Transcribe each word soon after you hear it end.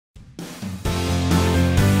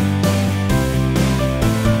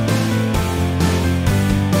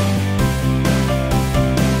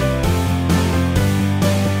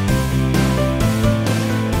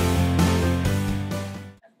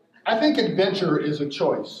think adventure is a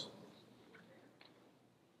choice.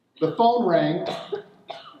 The phone rang,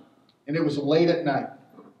 and it was late at night.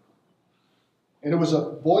 And it was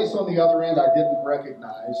a voice on the other end I didn't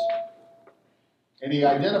recognize. And he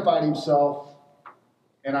identified himself,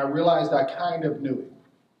 and I realized I kind of knew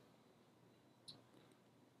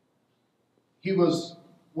him.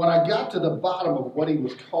 When I got to the bottom of what he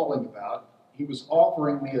was calling about, he was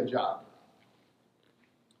offering me a job.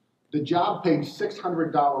 The job paid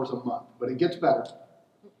 $600 a month, but it gets better.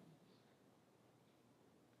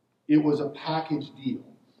 It was a package deal.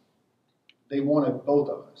 They wanted both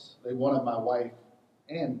of us. They wanted my wife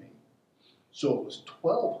and me. So it was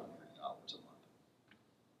 $1,200 a month,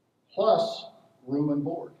 plus room and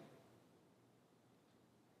board.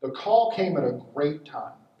 The call came at a great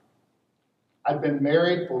time. I'd been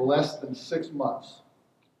married for less than 6 months.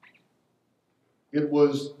 It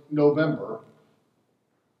was November.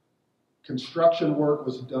 Construction work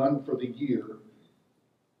was done for the year.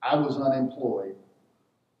 I was unemployed.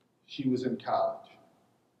 She was in college.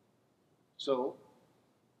 So,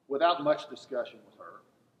 without much discussion with her,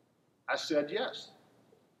 I said yes.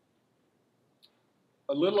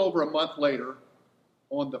 A little over a month later,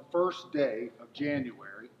 on the first day of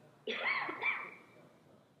January,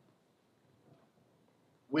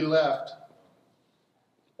 we left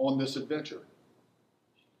on this adventure.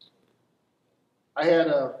 I had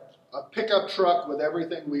a pickup truck with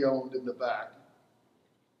everything we owned in the back.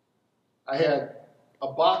 I had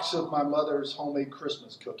a box of my mother's homemade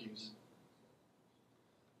Christmas cookies.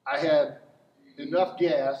 I had enough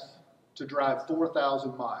gas to drive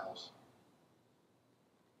 4,000 miles.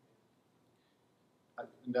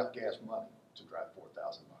 Enough gas money to drive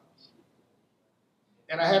 4,000 miles.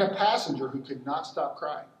 And I had a passenger who could not stop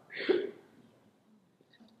crying.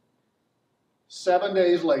 7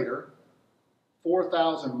 days later,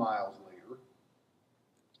 4,000 miles later,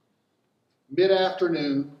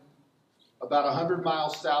 mid-afternoon, about 100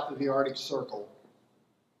 miles south of the Arctic Circle,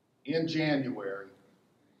 in January,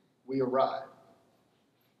 we arrived.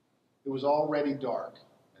 It was already dark,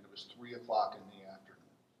 and it was 3 o'clock in the afternoon.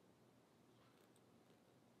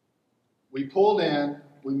 We pulled in,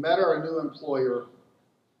 we met our new employer,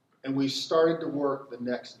 and we started to work the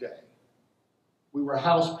next day. We were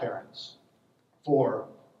house parents for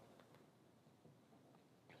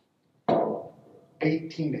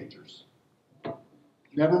 8 teenagers.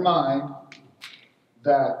 Never mind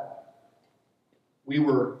that we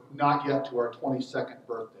were not yet to our 22nd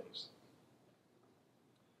birthdays.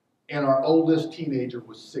 And our oldest teenager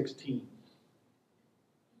was 16.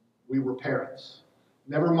 We were parents.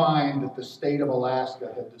 Never mind that the state of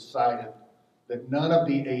Alaska had decided that none of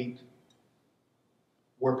the 8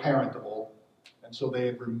 were parentable, and so they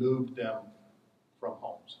had removed them from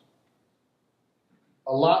homes.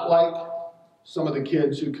 A lot like some of the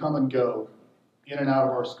kids who come and go in and out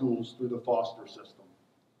of our schools through the foster system.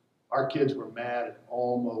 Our kids were mad at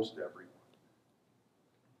almost everyone.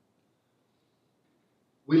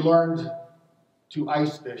 We learned to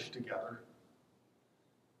ice fish together.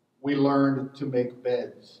 We learned to make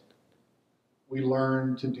beds. We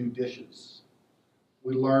learned to do dishes.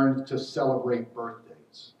 We learned to celebrate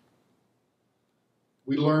birthdays.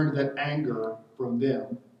 We learned that anger from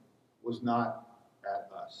them was not at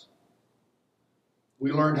us.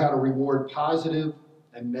 We learned how to reward positive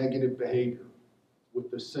and negative behavior with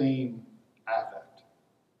the same affect.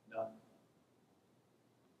 None.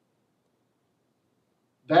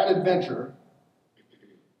 That adventure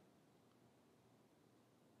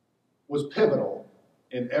was pivotal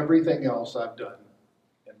in everything else I've done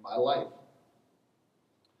in my life.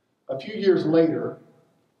 A few years later,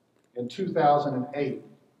 in 2008,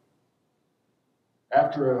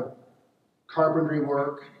 after carpentry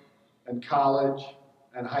work and college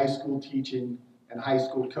and high school teaching and high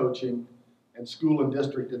school coaching and school and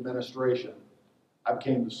district administration, I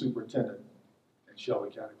became the superintendent at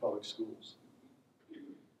Shelby County Public Schools.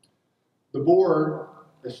 The board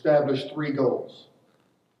established 3 goals.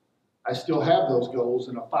 I still have those goals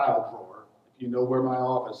in a file drawer. If you know where my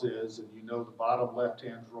office is and you know the bottom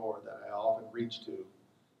left-hand drawer that I often reach to,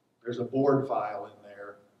 there's a board file in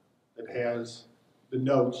there that has the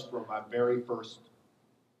notes from my very first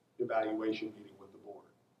evaluation meeting with the board,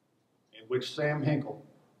 in which Sam Hinkle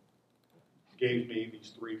gave me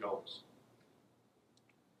these 3 goals.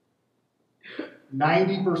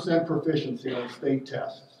 90% proficiency on state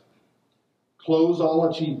tests, close all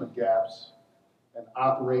achievement gaps, and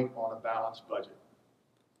operate on a balanced budget.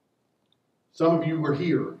 Some of you were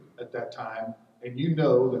here at that time, and you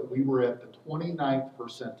know that we were at the 29th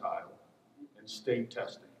percentile in state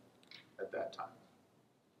testing at that time.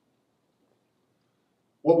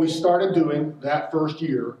 What we started doing that first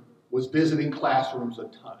year was visiting classrooms a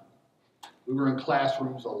ton. We were in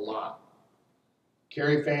classrooms a lot.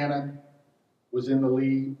 Carrie Fannin was in the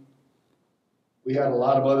lead. We had a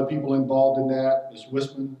lot of other people involved in that. Ms.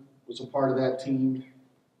 Wisman was a part of that team.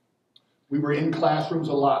 We were in classrooms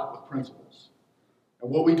a lot with principals. And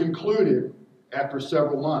what we concluded after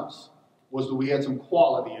several months was that we had some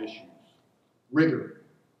quality issues. Rigor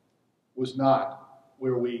was not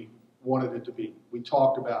where we wanted it to be. We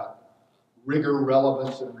talked about rigor,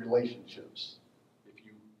 relevance, and relationships, if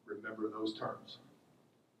you remember those terms.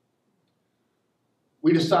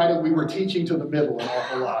 We decided we were teaching to the middle an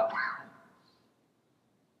awful lot.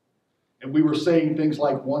 And we were saying things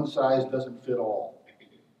like one size doesn't fit all.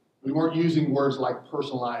 We weren't using words like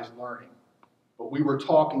personalized learning, but we were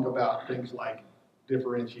talking about things like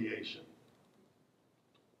differentiation.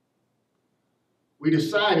 We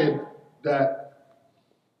decided that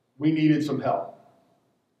we needed some help.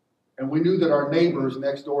 And we knew that our neighbors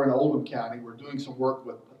next door in Oldham County were doing some work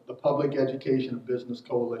with the Public Education and Business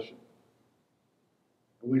Coalition.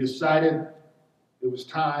 And we decided it was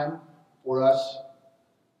time for us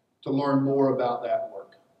to learn more about that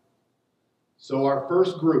work. So our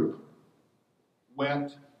first group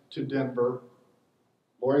went to Denver.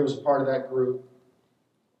 Lori was a part of that group.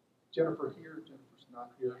 Jennifer here? Jennifer's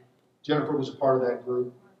not here. Jennifer was a part of that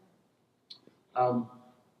group.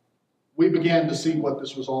 We began to see what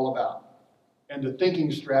this was all about. And the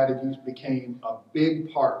thinking strategies became a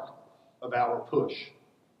big part of our push.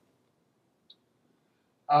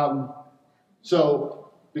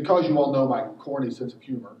 So, because you all know my corny sense of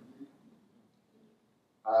humor,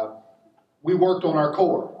 we worked on our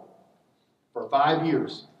core for 5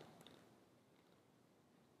 years.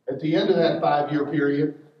 At the end of that 5-year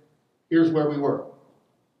period, here's where we were.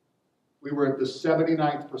 We were at the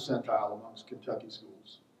 79th percentile amongst Kentucky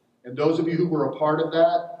schools. And those of you who were a part of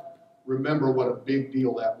that, remember what a big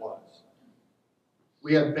deal that was.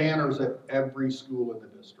 We had banners at every school in the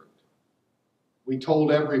district. We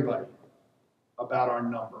told everybody about our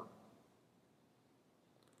number.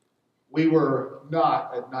 We were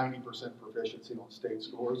not at 90% proficiency on state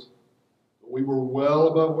scores, but we were well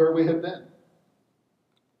above where we had been.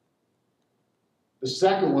 The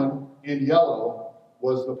second one, in yellow,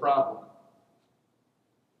 was the problem.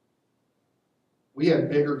 We had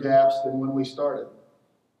bigger gaps than when we started.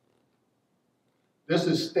 This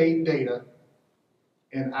is state data,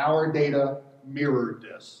 and our data mirrored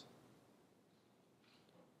this.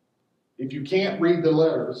 If you can't read the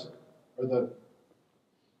letters, or the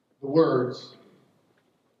words,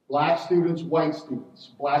 black students, white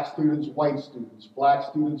students, black students, white students, black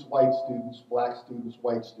students, white students, black students,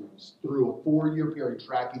 white students, through a 4-year period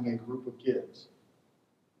tracking a group of kids.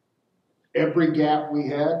 Every gap we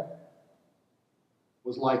had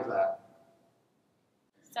was like that.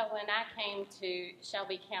 So when I came to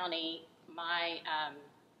Shelby County, my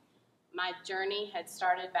journey had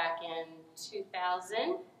started back in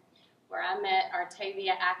 2000, where I met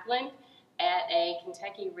Artavia Ackland at a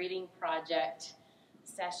Kentucky Reading Project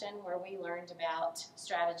session where we learned about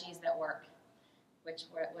strategies that work, which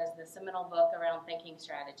was the seminal book around thinking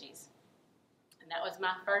strategies. And that was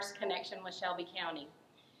my first connection with Shelby County.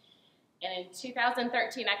 And in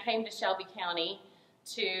 2013, I came to Shelby County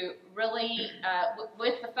to really,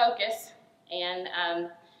 with the focus and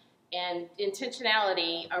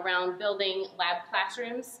intentionality around building lab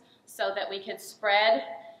classrooms so that we could spread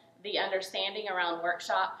the understanding around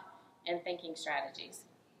workshop and thinking strategies.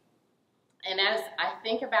 And as I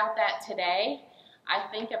think about that today, I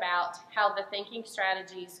think about how the thinking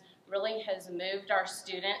strategies really has moved our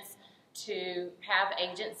students to have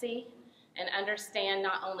agency and understand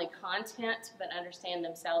not only content, but understand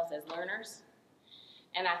themselves as learners.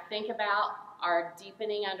 And I think about our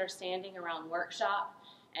deepening understanding around workshop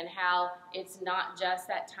and how it's not just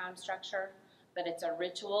that time structure, but it's a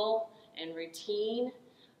ritual and routine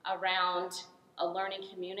around a learning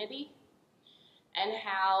community, and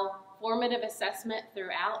how formative assessment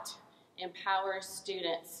throughout empowers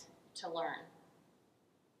students to learn.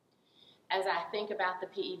 As I think about the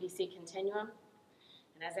PEBC continuum,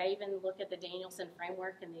 and as I even look at the Danielson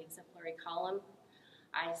framework in the exemplary column,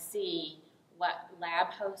 I see what lab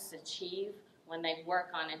hosts achieve when they work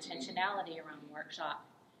on intentionality around workshop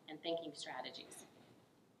and thinking strategies.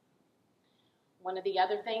 One of the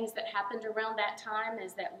other things that happened around that time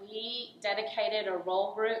is that we dedicated a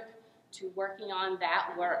role group to working on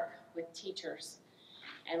that work with teachers.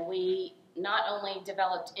 And we not only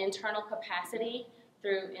developed internal capacity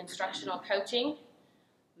through instructional coaching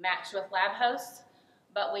matched with lab hosts,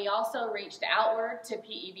 but we also reached outward to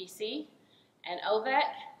PEBC and OVEC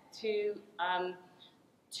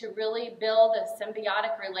to really build a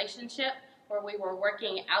symbiotic relationship where we were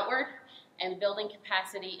working outward and building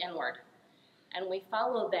capacity inward. And we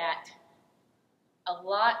followed that a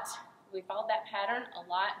lot. We followed that pattern a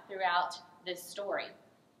lot throughout this story.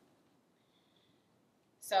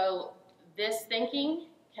 So this thinking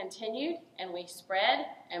continued, and we spread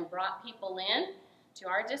and brought people in to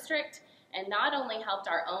our district, and not only helped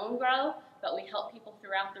our own grow, but we helped people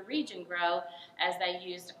throughout the region grow as they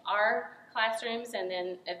used our classrooms, and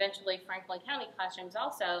then eventually Franklin County classrooms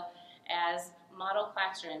also, as model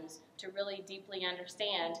classrooms to really deeply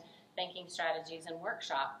understand thinking strategies and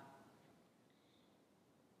workshop.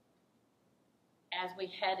 As we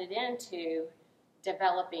headed into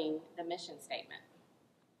developing the mission statement.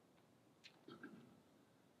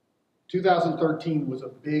 2013 was a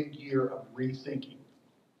big year of rethinking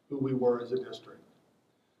who we were as a district.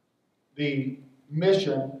 The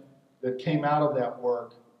mission that came out of that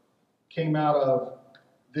work came out of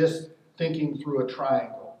this thinking through a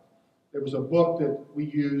triangle. There was a book that we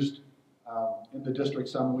used in the district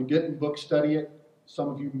some. We didn't book study it. Some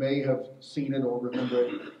of you may have seen it or remember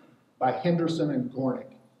it, by Henderson and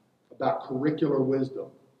Gornick, about curricular wisdom.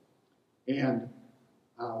 And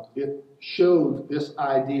it showed this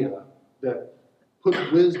idea that put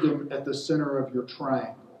wisdom at the center of your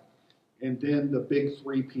triangle, and then the big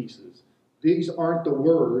three pieces. These aren't the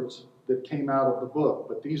words that came out of the book,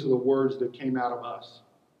 but these are the words that came out of us.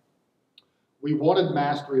 We wanted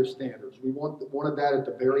mastery of standards. We wanted that at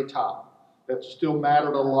the very top. That still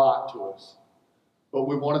mattered a lot to us. But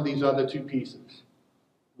we wanted these other two pieces.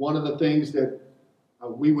 One of the things that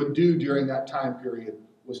we would do during that time period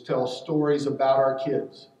was tell stories about our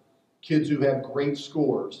kids. Kids who had great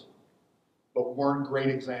scores, but weren't great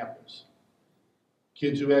examples.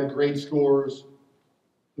 Kids who had great scores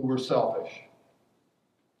who were selfish.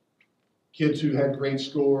 Kids who had great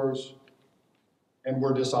scores and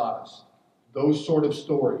were dishonest. Those sort of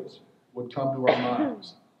stories would come to our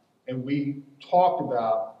minds. And we talked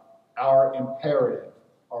about our imperative,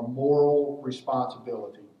 our moral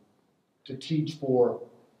responsibility to teach for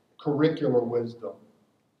curricular wisdom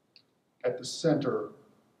at the center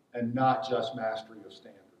and not just mastery of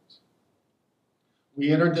standards.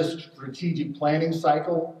 We entered this strategic planning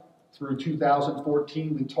cycle through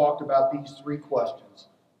 2014. We talked about these three questions.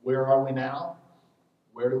 Where are we now?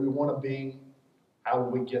 Where do we want to be? How do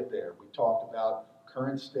we get there? We talked about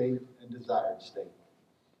current state and desired state.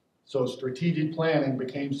 So strategic planning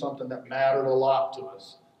became something that mattered a lot to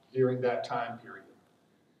us during that time period.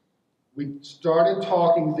 We started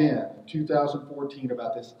talking then, in 2014,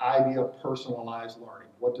 about this idea of personalized learning.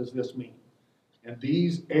 What does this mean? And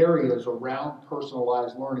these areas around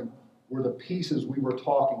personalized learning were the pieces we were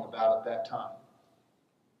talking about at that time.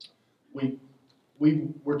 We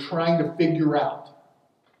were trying to figure out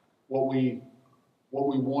what we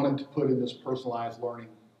wanted to put in this personalized learning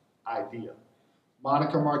idea.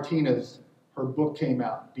 Monica Martinez, her book came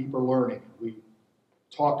out, Deeper Learning. We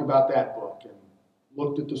talked about that book and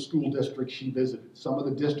looked at the school districts she visited. Some of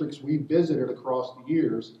the districts we visited across the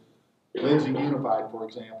years, Lindsay Unified, for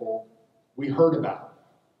example, we heard about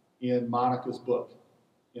in Monica's book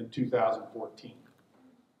in 2014.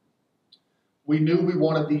 We knew we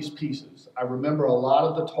wanted these pieces. I remember a lot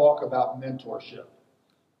of the talk about mentorship,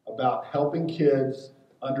 about helping kids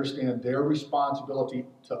understand their responsibility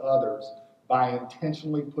to others by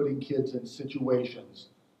intentionally putting kids in situations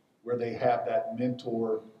where they have that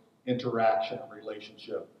mentor interaction and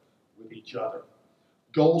relationship with each other.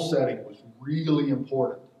 Goal setting was really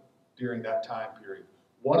important during that time period.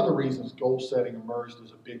 One of the reasons goal setting emerged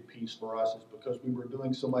as a big piece for us is because we were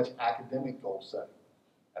doing so much academic goal setting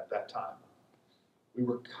at that time. We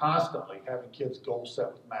were constantly having kids goal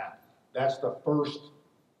set with math. That's the first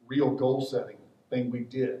real goal setting thing we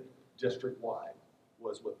did district-wide,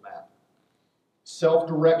 was with math.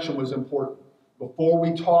 Self-direction was important. Before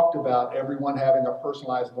we talked about everyone having a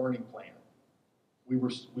personalized learning plan, we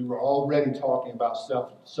were already talking about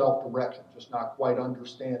self-direction, just not quite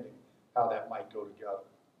understanding how that might go together.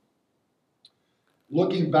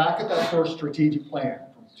 Looking back at that first strategic plan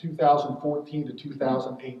from 2014 to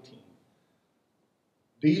 2018,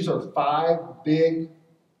 these are 5 big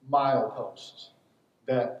mileposts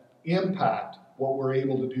that impact what we're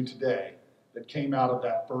able to do today that came out of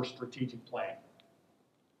that first strategic plan.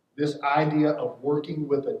 This idea of working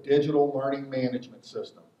with a digital learning management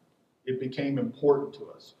system, it became important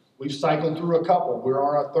to us. We've cycled through a couple. We're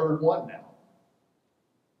on our 3rd one now,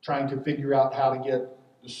 trying to figure out how to get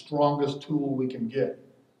the strongest tool we can get.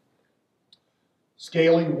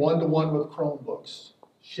 Scaling one-to-one with Chromebooks,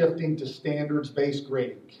 shifting to standards-based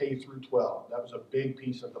grading, K through 12. That was a big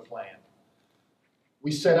piece of the plan.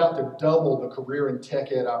 We set out to double the career and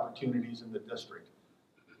tech ed opportunities in the district.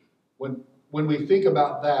 When when we think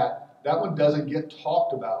about that, that one doesn't get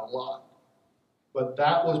talked about a lot. But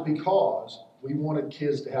that was because we wanted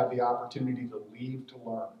kids to have the opportunity to leave to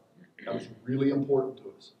learn. That was really important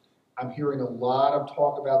to us. I'm hearing a lot of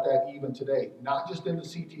talk about that even today, not just in the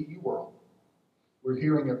CTE world. We're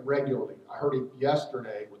hearing it regularly. I heard it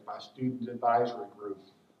yesterday with my student advisory group,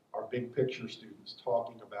 our big picture students,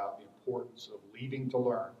 talking about the importance of leaving to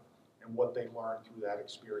learn and what they learned through that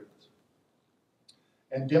experience.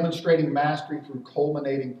 And demonstrating mastery through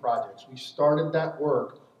culminating projects. We started that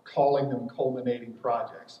work calling them culminating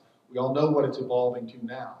projects. We all know what it's evolving to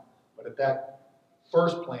now, but at that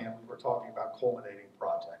first plan, we were talking about culminating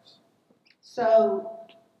projects. So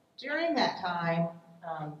during that time,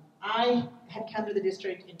 I had come to the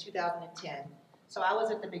district in 2010. So I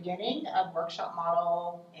was at the beginning of workshop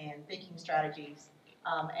model and thinking strategies.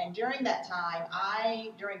 And during that time,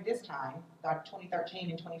 during this time, about 2013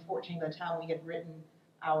 and 2014, by the time we had written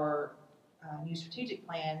our new strategic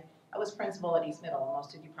plan, I was principal at East Middle, and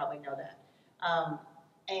most of you probably know that.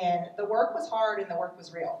 And the work was hard and the work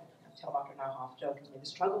was real. I tell Dr. Neuhoff jokingly, the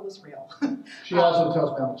struggle was real. She also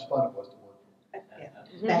tells me how much fun it was to work. Yeah,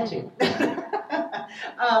 that too.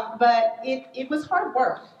 But it was hard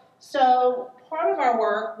work. So part of our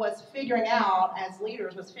work was figuring out, as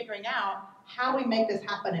leaders, how we make this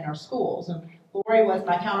happen in our schools. And Lori was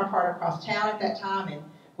my counterpart across town at that time, and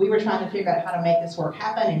we were trying to figure out how to make this work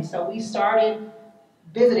happen. And so we started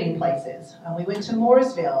visiting places. We went to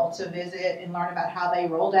Mooresville to visit and learn about how they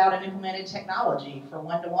rolled out and implemented technology for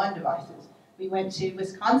one-to-one devices. We went to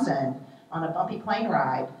Wisconsin on a bumpy plane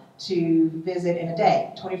ride to visit in a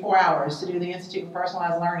day, 24 hours, to do the Institute for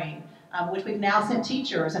Personalized Learning, which we've now sent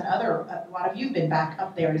teachers and a lot of you have been back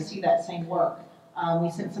up there to see that same work.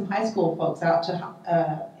 We sent some high school folks out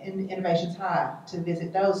to Innovations High to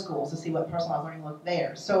visit those schools to see what personalized learning looked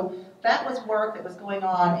there. So that was work that was going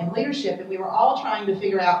on in leadership, and we were all trying to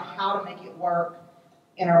figure out how to make it work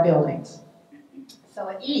in our buildings. So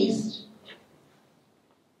at East,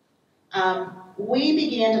 we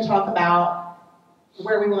began to talk about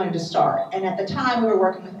where we wanted to start. And at the time, we were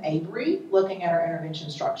working with Avery, looking at our intervention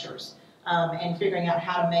structures and figuring out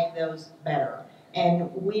how to make those better.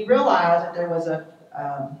 And we realized that there was a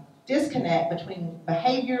disconnect between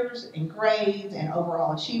behaviors and grades and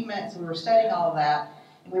overall achievement. So we were studying all of that,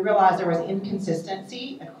 and we realized there was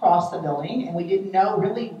inconsistency across the building, and we didn't know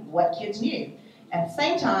really what kids knew. At the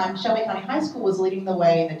same time, Shelby County High School was leading the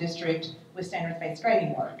way in the district with standards-based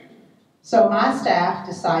grading work. So my staff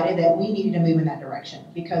decided that we needed to move in that direction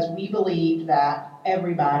because we believed that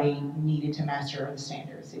everybody needed to master the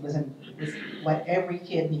standards. It was what every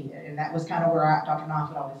kid needed, and that was kind of where Dr. Knopf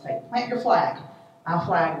would always say, plant your flag. My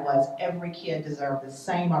flag was every kid deserved the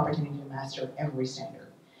same opportunity to master every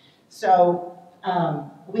standard. So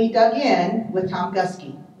we dug in with Tom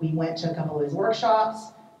Gusky. We went to a couple of his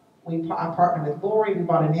workshops. I partnered with Lori. We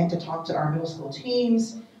brought him in to talk to our middle school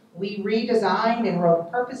teams. We redesigned and wrote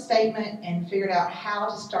a purpose statement and figured out how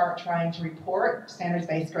to start trying to report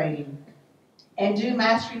standards-based grading and do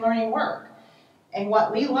mastery learning work. And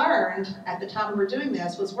what we learned at the time we were doing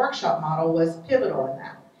this was workshop model was pivotal in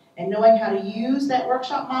that. And knowing how to use that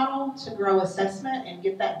workshop model to grow assessment and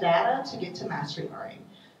get that data to get to mastery learning.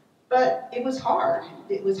 But it was hard.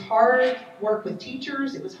 It was hard work with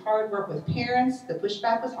teachers. It was hard work with parents. The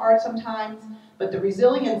pushback was hard sometimes. But the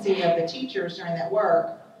resiliency of the teachers during that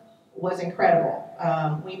work was incredible.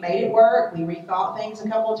 We made it work. We rethought things a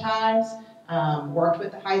couple of times, worked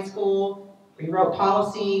with the high school, rewrote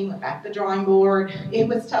policy, went back to the drawing board. It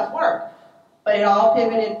was tough work, but it all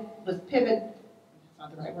that's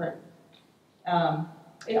not the right word.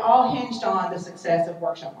 It all hinged on the success of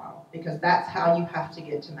workshop model because that's how you have to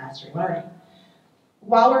get to mastery learning.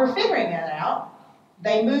 While we were figuring that out,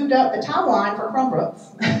 they moved up the timeline for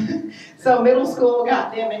Chromebooks. So middle school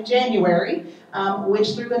got them in January,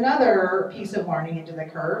 which threw another piece of learning into the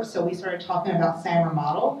curve. So we started talking about SAMR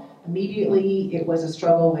model. Immediately, it was a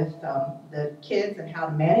struggle with the kids and how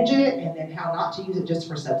to manage it, and then how not to use it just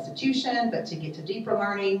for substitution, but to get to deeper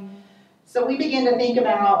learning. So we began to think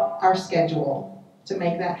about our schedule to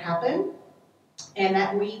make that happen, and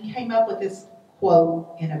that we came up with this,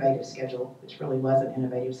 quote, innovative schedule, which really was an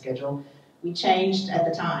innovative schedule. We changed, at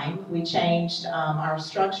the time, our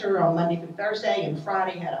structure on Monday through Thursday, and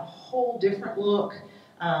Friday had a whole different look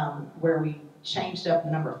where we changed up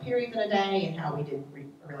the number of periods in a day and how we did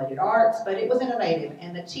related arts, but it was innovative,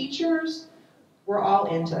 and the teachers were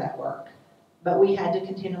all into that work. But we had to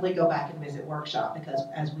continually go back and visit workshop because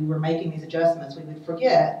as we were making these adjustments, we would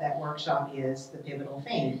forget that workshop is the pivotal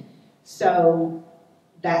thing. So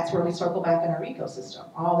that's where we circle back in our ecosystem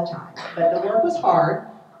all the time. But the work was hard,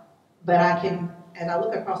 but I can as I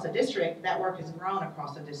look across the district, that work has grown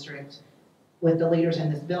across the district with the leaders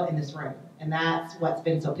in this room. And that's what's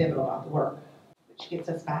been so pivotal about the work, which gets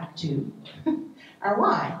us back to our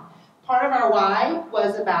why. Part of our why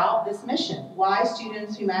was about this mission. Why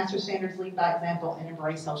students who master standards lead by example and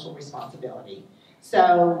embrace social responsibility.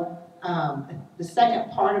 So the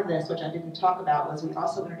second part of this, which I didn't talk about, was we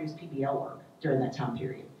also introduced PBL work during that time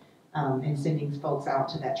period. And sending folks out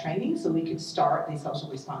to that training so we could start the social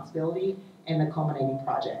responsibility and the culminating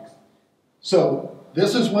projects. So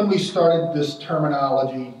this is when we started this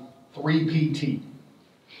terminology, 3PT.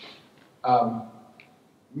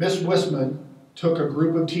 Ms. Wisman took a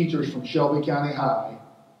group of teachers from Shelby County High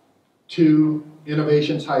to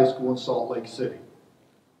Innovations High School in Salt Lake City.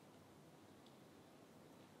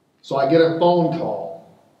 So I get a phone call,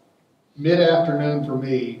 mid-afternoon for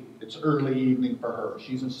me, it's early evening for her.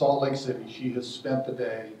 She's in Salt Lake City. She has spent the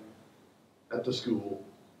day at the school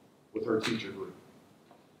with her teacher group.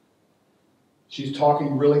 She's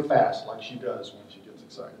talking really fast like she does when she gets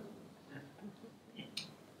excited.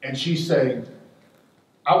 And she's saying,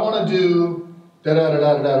 I want to do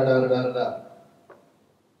da-da-da-da-da-da-da-da-da-da.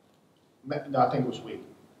 No, I think it was we.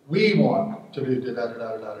 We want to do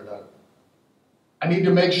da-da-da-da-da-da-da. I need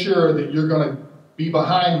to make sure that you're going to be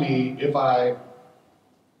behind me if I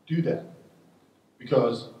do that.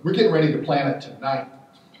 Because we're getting ready to plan it tonight.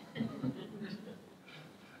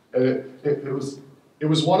 It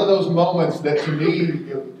was one of those moments that to me,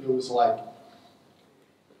 it was like,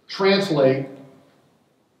 translate,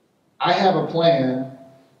 I have a plan,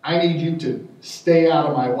 I need you to stay out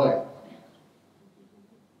of my way.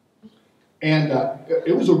 And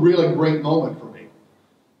it was a really great moment for me.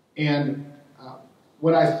 And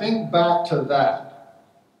when I think back to that,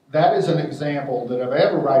 that is an example that if I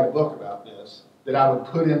ever write a book about this, that I would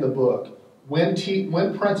put in the book. When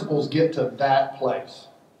principals get to that place,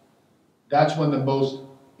 that's when the most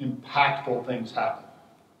impactful things happen.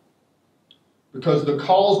 Because the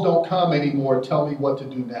calls don't come anymore, tell me what to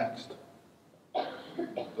do next.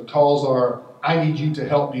 The calls are, I need you to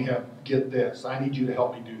help me get this. I need you to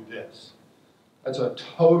help me do this. That's a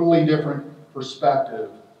totally different perspective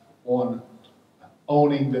on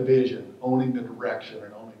owning the vision, owning the direction,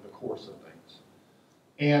 and owning the course of things.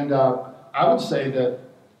 And I would say that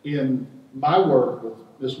in my work with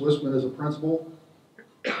Ms. Wisman as a principal,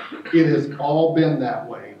 it has all been that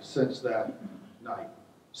way since that night,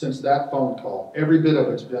 since that phone call. Every bit of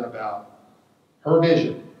it's been about her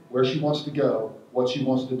vision, where she wants to go, what she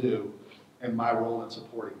wants to do, and my role in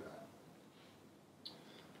supporting that.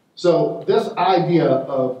 So this idea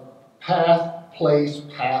of path, place,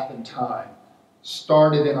 path, and time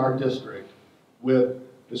started in our district with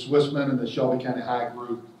Ms. Wisman and the Shelby County High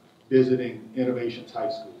group visiting Innovations High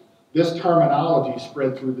School. This terminology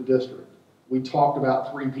spread through the district. We talked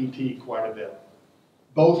about 3PT quite a bit.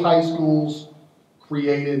 Both high schools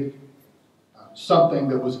created something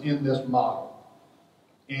that was in this model.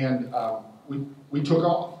 And we took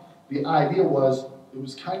off. The idea was, it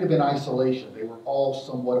was kind of in isolation. They were all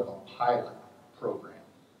somewhat of a pilot program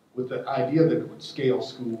with the idea that it would scale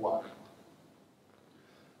school-wide.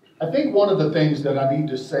 I think one of the things that I need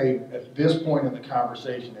to say at this point in the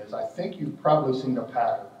conversation is I think you've probably seen a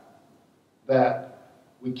pattern that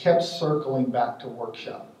we kept circling back to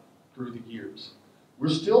workshop through the years. We're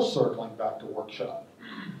still circling back to workshop.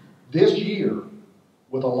 This year,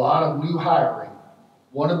 with a lot of new hiring,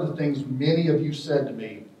 one of the things many of you said to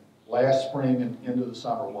me last spring and into the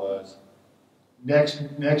summer was, next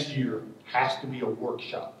year has to be a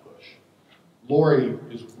workshop push. Lori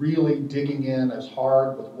is really digging in as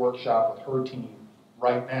hard with workshop with her team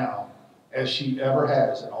right now as she ever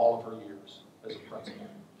has in all of her years as a principal.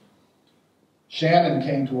 Shannon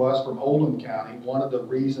came to us from Oldham County. One of the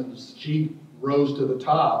reasons she rose to the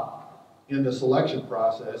top in the selection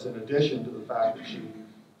process, in addition to the fact that she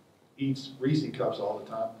eats Reese cups all the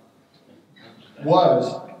time,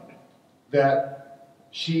 was that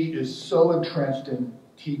she is so entrenched in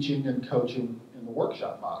teaching and coaching in the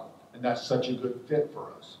workshop model. And that's such a good fit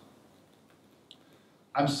for us.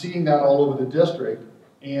 I'm seeing that all over the district,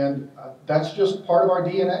 and that's just part of our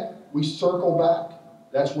DNA. We circle back.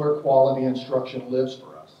 That's where quality instruction lives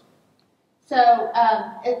for us. So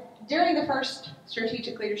during the first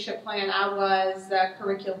strategic leadership plan, I was the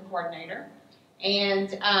curriculum coordinator.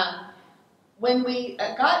 And when we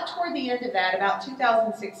got toward the end of that, about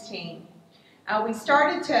 2016, we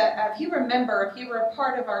started to, if you remember, if you were a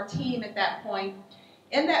part of our team at that point,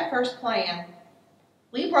 in that first plan,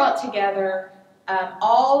 we brought together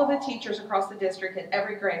all of the teachers across the district at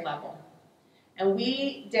every grade level. And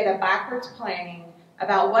we did a backwards planning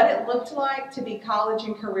about what it looked like to be college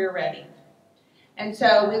and career ready. And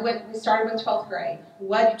so we started with 12th grade.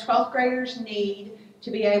 What do 12th graders need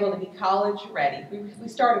to be able to be college ready? We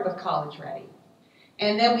started with college ready.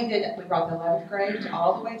 And then we brought the 11th grade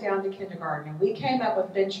all the way down to kindergarten, and we came up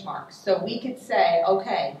with benchmarks so we could say,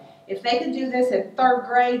 okay, if they can do this in 3rd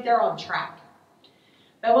grade, they're on track.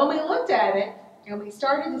 But when we looked at it and we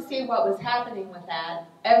started to see what was happening with that,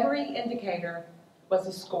 every indicator was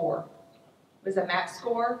a score. It was a MAP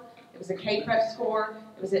score, it was a K-Prep score,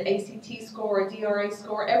 it was an ACT score, a DRA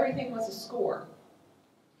score, everything was a score.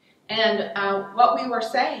 And what we were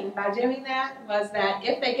saying by doing that was that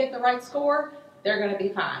if they get the right score, they're going to be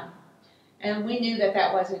fine. And we knew that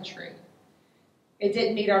that wasn't true. It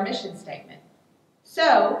didn't meet our mission statement.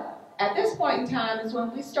 So, at this point in time is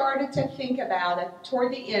when we started to think about it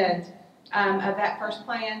toward the end of that first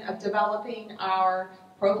plan of developing our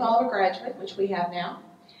profile of a graduate, which we have now.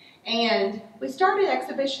 And we started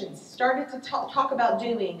exhibitions, started to talk about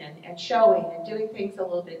doing and showing and doing things a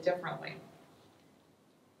little bit differently.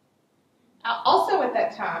 Also at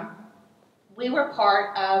that time, we were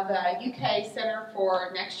part of the UK Center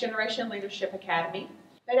for Next Generation Leadership Academy.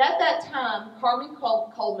 But at that time, Carmen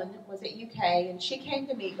Coleman was at UK, and she came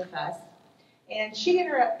to meet with us. And she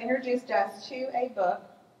introduced us to a book.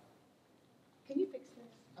 Can you fix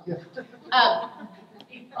this? Yeah.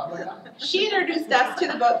 She introduced us to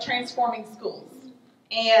the book Transforming Schools.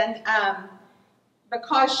 And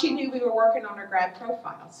because she knew we were working on our grad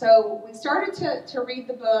profile. So we started to read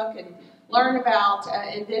the book and learn about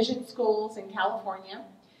Envision schools in California.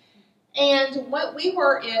 And what we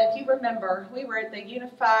were in, if you remember, we were at the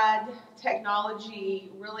Unified Technology,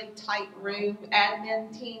 really tight room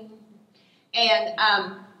admin team. And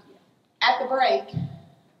at the break,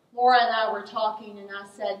 Laura and I were talking, and I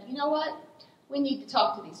said, you know what? We need to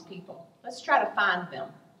talk to these people. Let's try to find them.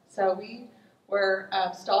 So we were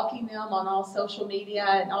stalking them on all social media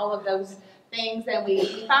and all of those things, and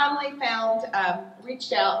we finally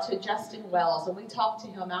reached out to Justin Wells, and we talked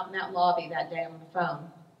to him out in that lobby that day on the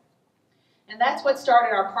phone. And that's what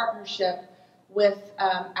started our partnership with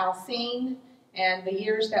Alcine and the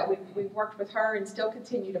years that we've worked with her and still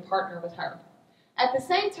continue to partner with her. At the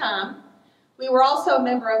same time, we were also a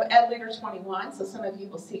member of Ed Leader 21, so some of you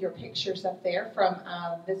will see your pictures up there from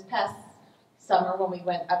this past summer when we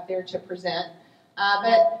went up there to present.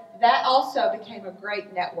 But that also became a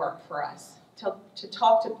great network for us to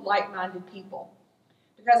talk to like-minded people.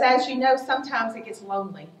 Because as you know, sometimes it gets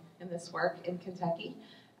lonely in this work in Kentucky.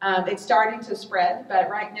 It's starting to spread, but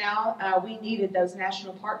right now we needed those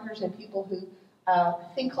national partners and people who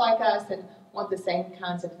think like us and want the same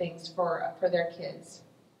kinds of things for their kids.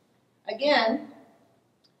 Again,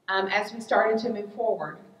 as we started to move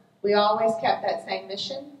forward, we always kept that same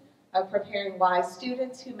mission of preparing wise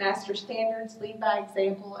students who master standards, lead by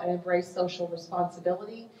example, and embrace social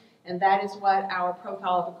responsibility. And that is what our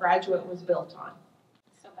profile of a graduate was built on.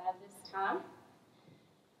 So by this time,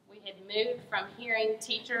 we had moved from hearing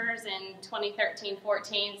teachers in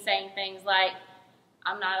 2013-14 saying things like,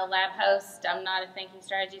 I'm not a lab host, I'm not a thinking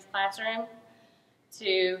strategies classroom,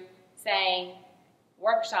 to saying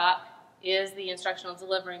workshop is the instructional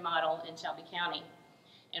delivery model in Shelby County.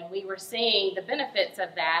 And we were seeing the benefits of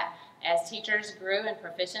that as teachers grew in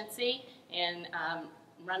proficiency in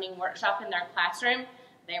running workshop in their classroom.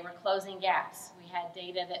 They were closing gaps. We had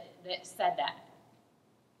data that said that.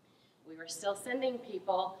 We were still sending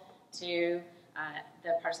people to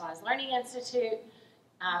the Personalized Learning Institute.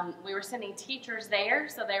 We were sending teachers there,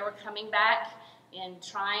 so they were coming back and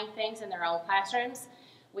trying things in their own classrooms.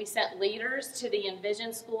 We sent leaders to the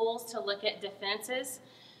Envision schools to look at defenses.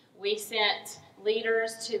 We sent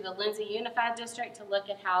leaders to the Lindsay Unified District to look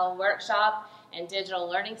at how workshop and digital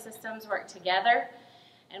learning systems work together.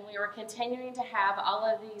 And we were continuing to have all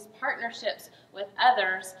of these partnerships with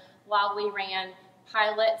others while we ran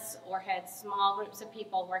pilots or had small groups of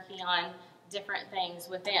people working on different things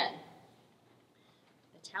within.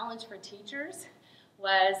 The challenge for teachers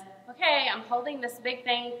was, okay, I'm holding this big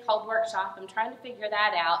thing called workshop. I'm trying to figure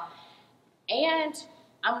that out. And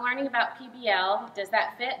I'm learning about PBL. Does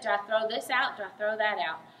that fit? Do I throw this out? Do I throw that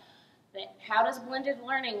out? How does blended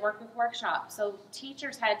learning work with workshop? So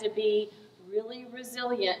teachers had to be really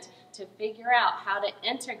resilient to figure out how to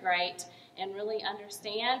integrate and really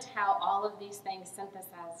understand how all of these things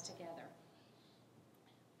synthesize together.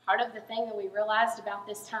 Part of the thing that we realized about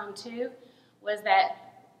this time too was that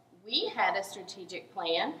we had a strategic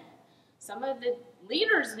plan. Some of the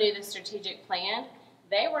leaders knew the strategic plan.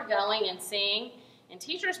 They were going and seeing, and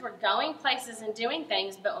teachers were going places and doing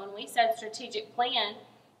things, but when we said strategic plan,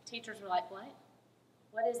 teachers were like, what?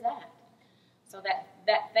 What is that? So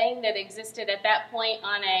that thing that existed at that point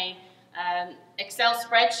on a Excel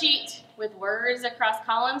spreadsheet with words across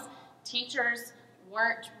columns, teachers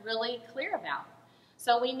weren't really clear about.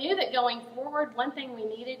 So we knew that going forward, one thing we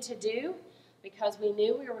needed to do, because we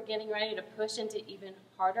knew we were getting ready to push into even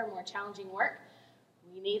harder, more challenging work,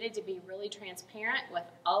 we needed to be really transparent with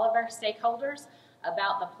all of our stakeholders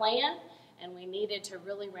about the plan, and we needed to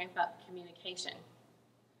really ramp up communication.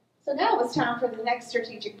 So now it was time for the next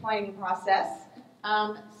strategic planning process.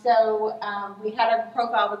 We had our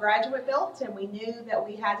profile of a graduate built, and we knew that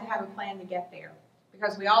we had to have a plan to get there.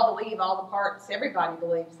 Because we all believe all the parts, everybody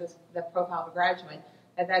believes this, the profile of a graduate,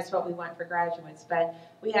 that that's what we want for graduates. But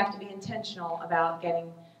we have to be intentional about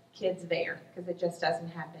getting kids there, because it just doesn't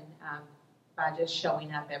happen by just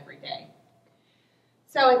showing up every day.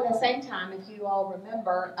 So at the same time, if you all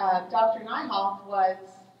remember, Dr. Nyhoff was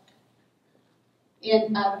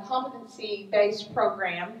in the competency-based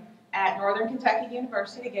program at Northern Kentucky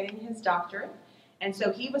University getting his doctorate. And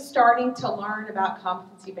so he was starting to learn about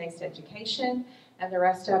competency-based education, and the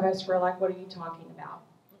rest of us were like, what are you talking about?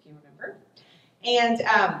 If you remember. And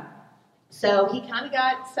so he kind of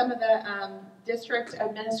got some of the district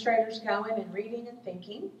administrators going and reading and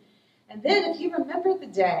thinking. And then if you remember the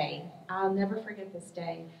day, I'll never forget this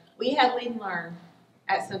day, we had Lead and Learn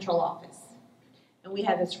at central office. And we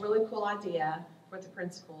had this really cool idea for the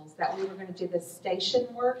principals that we were going to do this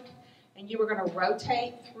station work, and you were going to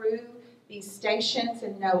rotate through these stations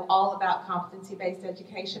and know all about competency-based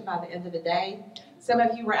education by the end of the day. Some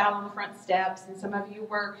of you were out on the front steps, and some of you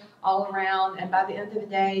were all around, and by the end of the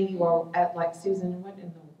day, you were at, like, Susan, what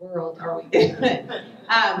in the world are we doing?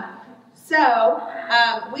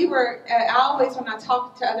 We were, I always, when I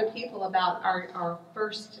talk to other people about our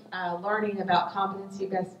first learning about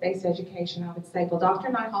competency-based education, I would say, well, Dr.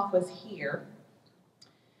 Nyhoff was here.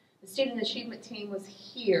 The student achievement team was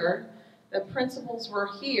here. The principals were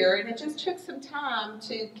here, and it just took some time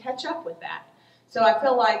to catch up with that. So I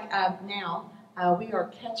feel like now we are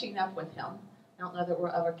catching up with him. I don't know that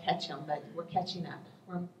we'll ever catch him, but we're catching up.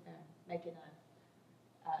 We're making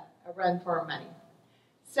a run for our money.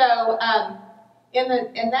 So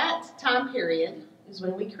in that time period is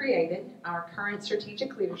when we created our current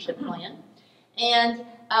strategic leadership plan. And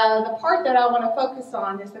the part that I want to focus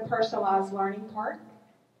on is the personalized learning part.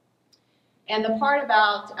 And the part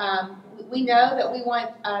about, we know that we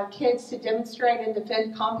want kids to demonstrate and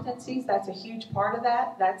defend competencies. That's a huge part of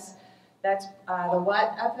that. That's the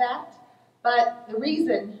what of that. But the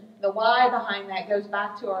reason, the why behind that goes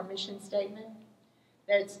back to our mission statement,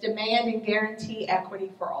 that it's demand and guarantee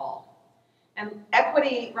equity for all. And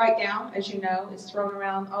equity right now, as you know, is thrown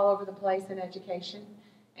around all over the place in education.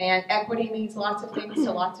 And equity means lots of things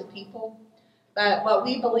to lots of people. But what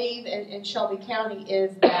we believe in Shelby County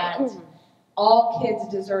is that all kids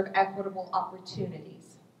deserve equitable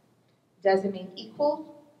opportunities. Doesn't mean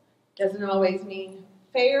equal, doesn't always mean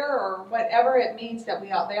fair, or whatever it means that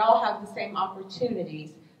they all have the same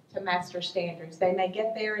opportunities to master standards. They may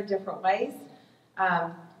get there in different ways,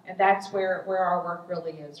 and that's where our work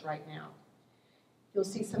really is right now. You'll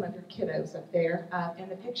see some of your kiddos up there in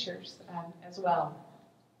the pictures as well.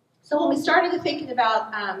 So when we started thinking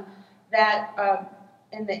about that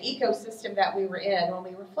in the ecosystem that we were in, when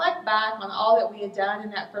we reflect back on all that we had done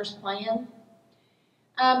in that first plan,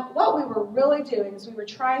 what we were really doing is we were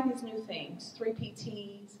trying these new things,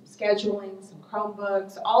 3PT, some scheduling, some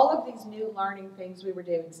Chromebooks, all of these new learning things we were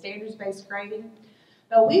doing, standards-based grading,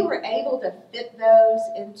 but we were able to fit those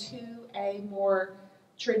into a more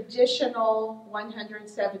traditional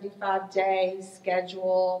 175-day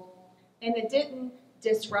schedule, and it didn't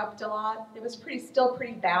disrupt a lot. It was still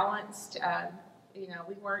pretty balanced.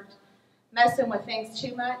 We weren't messing with things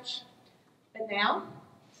too much, but now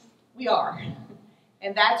we are.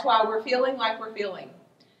 And that's why we're feeling like we're feeling.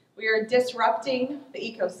 We are disrupting the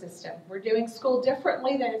ecosystem. We're doing school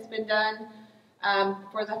differently than it's been done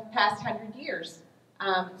for the past 100 years.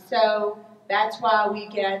 So that's why we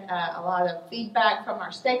get a lot of feedback from our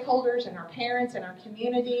stakeholders and our parents and our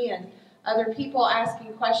community and other people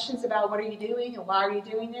asking questions about what are you doing and why are you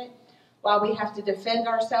doing it, while we have to defend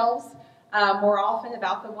ourselves more often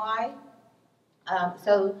about the why.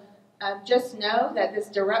 Just know that this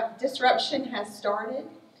disruption has started,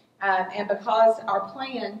 and because our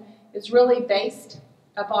plan is really based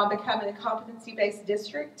upon becoming a competency-based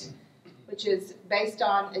district, which is based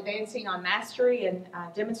on advancing on mastery and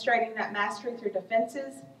demonstrating that mastery through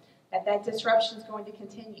defenses, that disruption is going to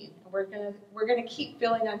continue. We're going to keep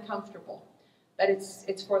feeling uncomfortable, but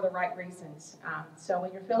it's for the right reasons. So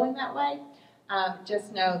when you're feeling that way,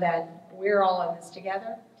 just know that we're all in this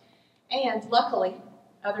together, and luckily,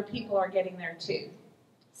 other people are getting there too.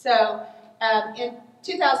 So in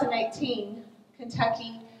 2018,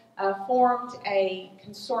 Kentucky formed a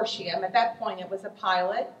consortium. At that point, it was a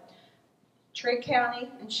pilot. Trigg County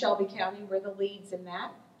and Shelby County were the leads in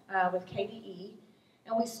that with KDE.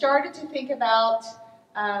 And we started to think about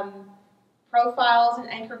profiles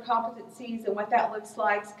and anchor competencies and what that looks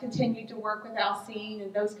like, continued to work with Alcine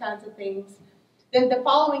and those kinds of things. Then the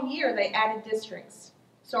following year, they added districts.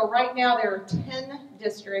 So right now, there are 10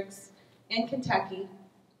 districts in Kentucky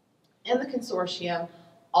in the consortium,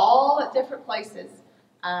 all at different places.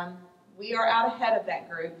 We are out ahead of that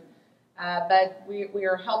group, but we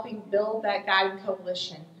are helping build that guiding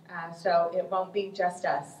coalition. So it won't be just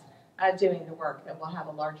us doing the work, that we'll have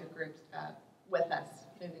a larger group with us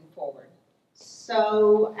moving forward.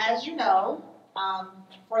 So, as you know,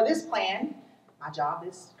 for this plan, my job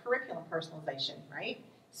is curriculum personalization, right?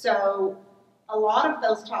 So, a lot of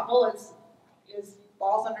those top bullets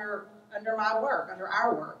falls under my work, under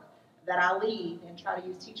our work that I lead and try to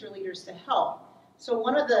use teacher leaders to help. So,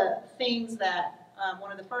 one of the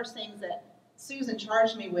first things that Susan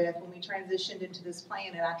charged me with when we transitioned into this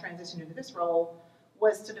plan and I transitioned into this role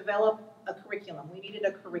was to develop a curriculum. We needed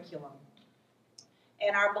a curriculum.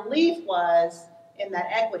 And our belief was, in that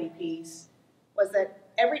equity piece, was that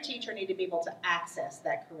every teacher needed to be able to access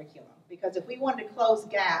that curriculum. Because if we wanted to close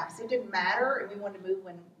gaps, it didn't matter, and we wanted to move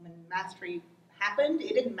when mastery happened,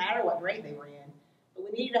 it didn't matter what grade they were in. But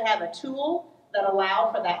we needed to have a tool that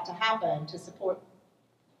allowed for that to happen to support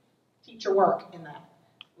teacher work in that.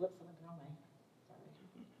 Whoops, I went the wrong way. Sorry.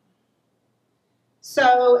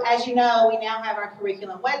 So, as you know, we now have our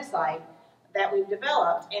curriculum website that we've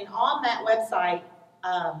developed, and on that website,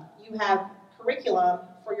 you have curriculum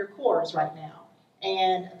for your course right now.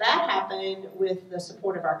 And that happened with the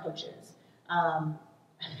support of our coaches.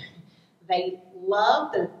 They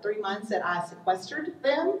loved the 3 months that I sequestered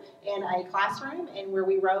them in a classroom and where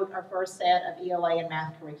we wrote our first set of ELA and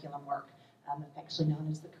math curriculum work, affectionately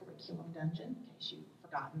known as the curriculum dungeon, in case you've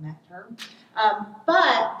forgotten that term.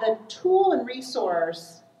 But the tool and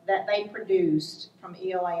resource that they produced from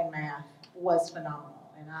ELA and math was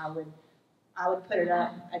phenomenal. And I would put it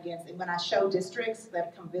up against, and when I show districts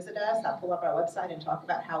that come visit us, I pull up our website and talk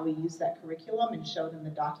about how we use that curriculum and show them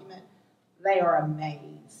the document. They are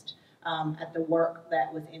amazed at the work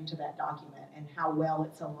that was into that document and how well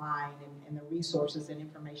it's aligned and the resources and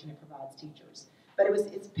information it provides teachers. But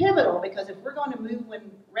it's pivotal because if we're going to move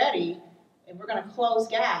when ready and we're going to close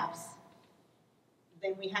gaps,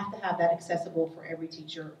 then we have to have that accessible for every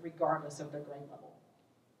teacher regardless of their grade level.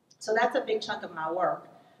 So that's a big chunk of my work.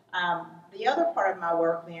 The other part of my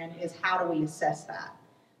work then is how do we assess that?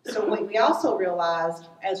 So what we also realized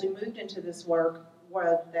as we moved into this work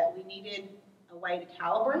was that we needed a way to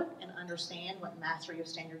calibrate and understand what mastery of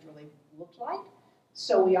standards really looked like.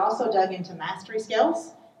 So we also dug into mastery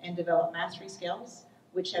scales and developed mastery scales,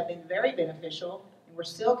 which have been very beneficial, and we're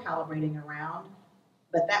still calibrating around.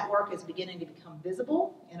 But that work is beginning to become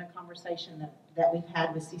visible in a conversation that we've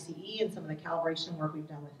had with CCE and some of the calibration work we've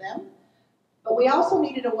done with them. But we also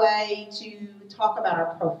needed a way to talk about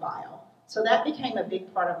our profile. So that became a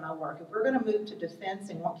big part of my work. If we're going to move to defense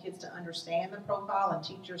and want kids to understand the profile and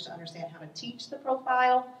teachers to understand how to teach the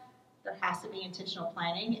profile, there has to be intentional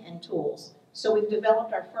planning and tools. So we've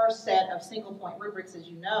developed our first set of single point rubrics, as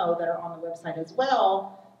you know, that are on the website as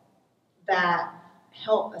well, that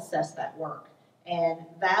help assess that work. And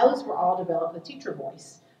those were all developed with Teacher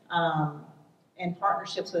Voice in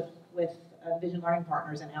partnerships with Vision Learning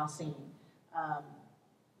Partners and Alcine.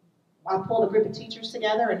 I pulled a group of teachers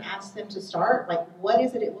together and asked them to start, like, what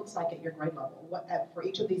is it looks like at your grade level for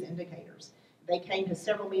each of these indicators. They came to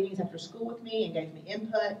several meetings after school with me and gave me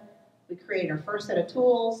input. We created our first set of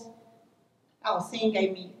tools. Alcine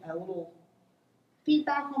gave me a little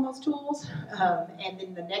feedback on those tools. And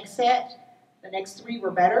then the next set, the next 3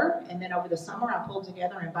 were better. And then over the summer, I pulled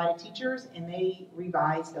together and invited teachers, and they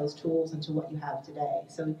revised those tools into what you have today.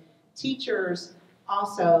 So teachers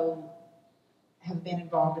also have been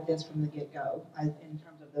involved with this from the get-go in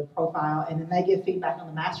terms of the profile, and then they give feedback on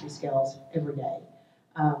the mastery scales every day.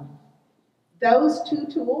 Those 2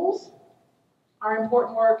 tools are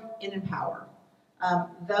important work in Empower.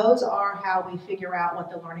 Those are how we figure out what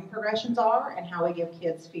the learning progressions are and how we give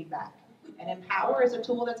kids feedback. And Empower is a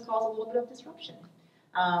tool that's caused a little bit of disruption.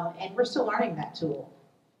 And we're still learning that tool.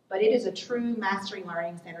 But it is a true mastery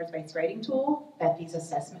learning standards-based grading tool that these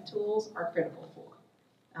assessment tools are critical for.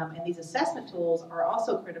 And these assessment tools are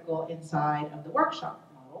also critical inside of the workshop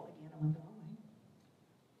model. Again, I went the wrong way.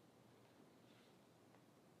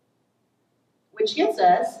 Which gets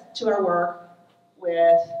us to our work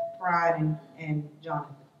with Brian and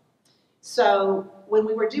Jonathan. So when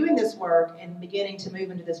we were doing this work and beginning to move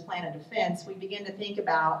into this plan of defense, we began to think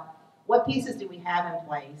about what pieces do we have in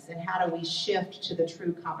place and how do we shift to the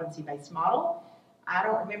true competency-based model. I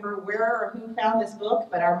don't remember where or who found this book,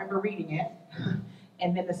 but I remember reading it.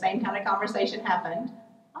 And then the same kind of conversation happened.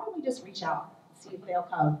 Why don't we just reach out and see if they'll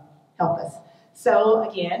come help us? So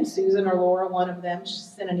again, Susan or Laura, one of them,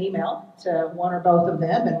 sent an email to one or both of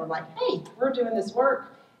them and we're like, hey, we're doing this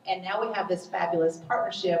work. And now we have this fabulous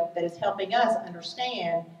partnership that is helping us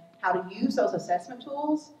understand how to use those assessment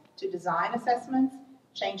tools to design assessments,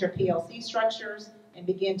 change our PLC structures, and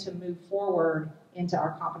begin to move forward into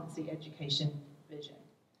our competency education vision.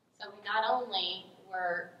 So we not only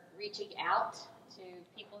were reaching out to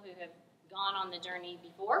people who have gone on the journey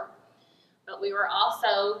before, but we were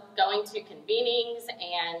also going to convenings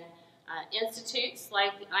and institutes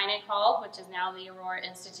like the INEC Hall, which is now the Aurora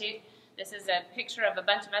Institute. This is a picture of a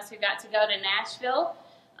bunch of us who got to go to Nashville,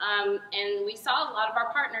 and we saw a lot of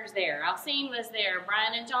our partners there. Alcine was there,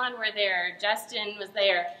 Brian and John were there, Justin was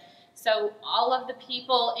there. So all of the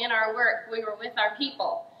people in our work, we were with our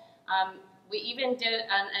people. We even did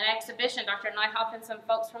an exhibition. Dr. Nyhoff and some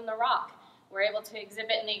folks from The Rock were able to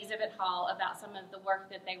exhibit in the exhibit hall about some of the work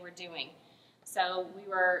that they were doing. So we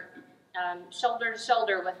were shoulder to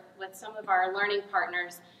shoulder with some of our learning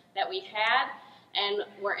partners that we had, and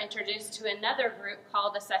were introduced to another group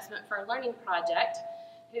called Assessment for Learning Project,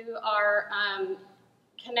 who are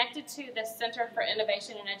connected to the Center for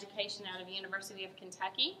Innovation and Education out of the University of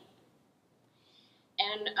Kentucky.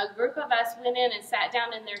 And a group of us went in and sat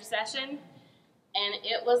down in their session, and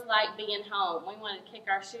it was like being home. We wanted to kick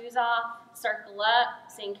our shoes off, circle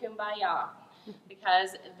up, sing Kumbaya,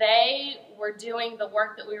 because they were doing the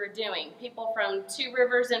work that we were doing. People from Two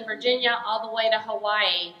Rivers in Virginia all the way to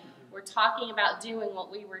Hawaii were talking about doing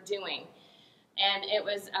what we were doing. And it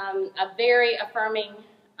was a very affirming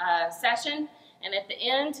session. And at the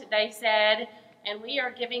end, they said, and we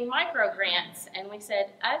are giving micro grants. And we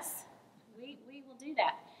said, us? We will do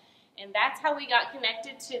that. And that's how we got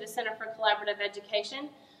connected to the Center for Collaborative Education,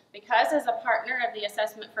 because as a partner of the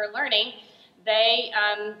Assessment for Learning, they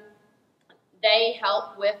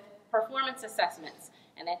help with performance assessments.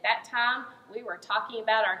 And at that time, we were talking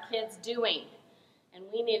about our kids doing, and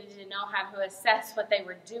we needed to know how to assess what they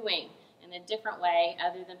were doing in a different way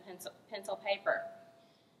other than pencil paper.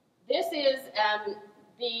 This is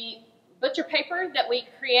the butcher paper that we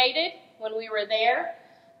created when we were there,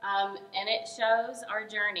 and it shows our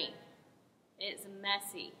journey. It's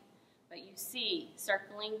messy, but you see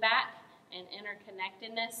circling back and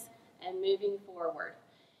interconnectedness and moving forward.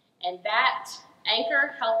 And that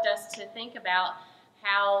anchor helped us to think about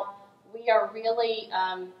how we are really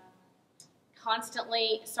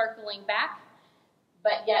constantly circling back,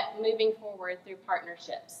 but yet moving forward through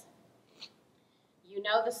partnerships. You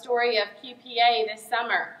know the story of QPA this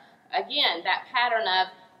summer. Again, that pattern of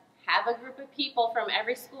have a group of people from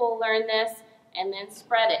every school learn this and then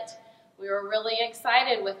spread it. We were really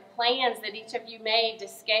excited with plans that each of you made to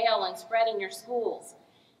scale and spread in your schools.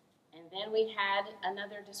 And then we had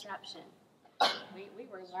another disruption. We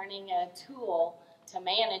were learning a tool to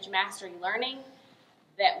manage mastery learning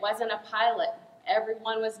that wasn't a pilot.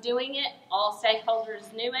 Everyone was doing it, all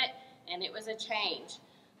stakeholders knew it, and it was a change.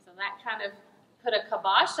 So that kind of put a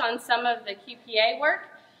kibosh on some of the QPA work,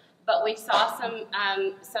 but we saw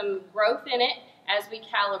some growth in it as we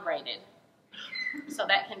calibrated. So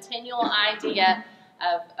that continual idea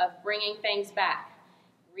of bringing things back,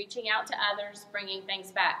 reaching out to others, bringing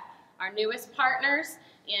things back. Our newest partners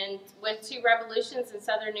with Two Revolutions and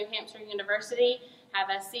Southern New Hampshire University have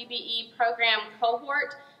a CBE program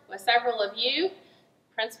cohort with several of you,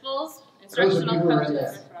 principals, instructional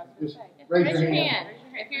coaches. Raise your hand.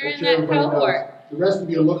 If you're in that cohort. The rest of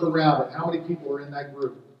you look around at how many people are in that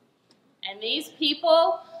group. And these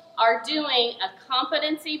people are doing a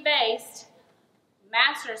competency-based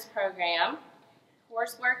master's program,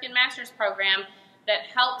 coursework and master's program that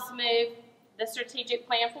helps move the strategic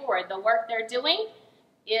plan forward. The work they're doing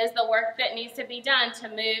is the work that needs to be done to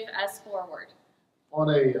move us forward. On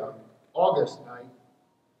a August night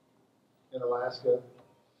in Alaska,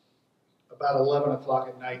 about 11 o'clock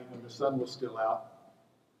at night when the sun was still out,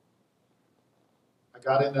 I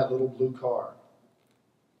got in that little blue car.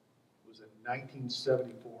 It was a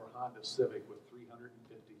 1974 Honda Civic with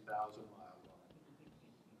 350,000 miles on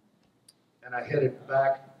it. And I headed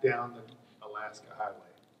back down the Alaska Highway.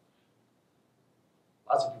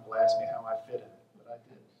 Lots of people ask me how I fit in it, but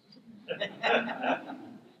I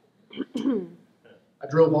did. I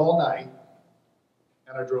drove all night,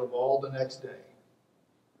 and I drove all the next day.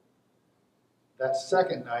 That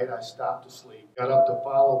second night, I stopped to sleep, got up the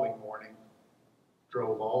following morning,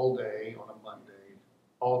 drove all day on a Monday,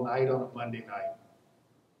 all night on a Monday night.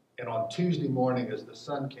 And on Tuesday morning, as the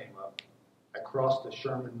sun came up, I crossed the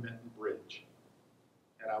Sherman-Minton Bridge,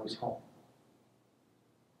 and I was home.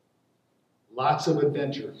 Lots of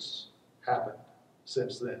adventures happened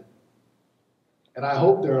since then. And I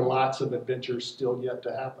hope there are lots of adventures still yet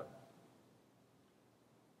to happen.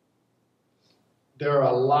 There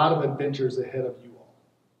are a lot of adventures ahead of you all.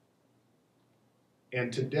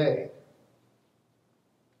 And today,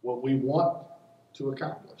 what we want to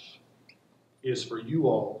accomplish is for you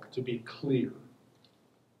all to be clear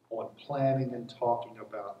on planning and talking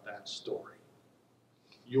about that story.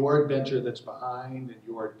 Your adventure that's behind and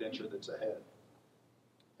your adventure that's ahead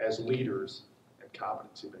as leaders in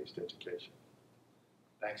competency-based education.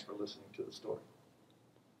 Thanks for listening to the story.